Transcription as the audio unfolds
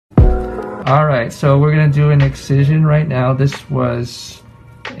Alright, so we're going to do an excision right now. This was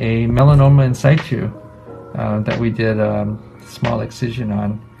a melanoma in situ that we did a small excision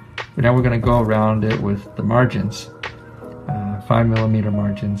on. But now we're going to go around it with the margins, 5mm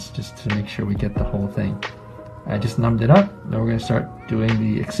margins, just to make sure we get the whole thing. I just numbed it up, now we're going to start doing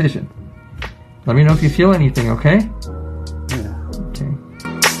the excision. Let me know if you feel anything, okay? Yeah. Okay.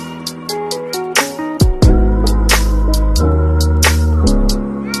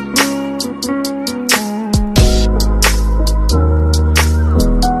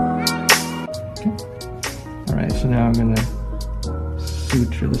 Alright, so now I'm going to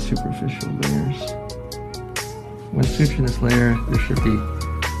suture the superficial layers. When suturing this layer, there should be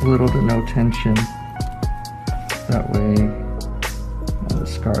little to no tension. That way, the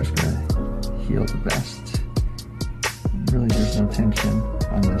scar is going to heal the best. Really, there's no tension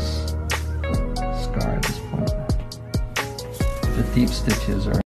on this scar at this point. The deep stitches are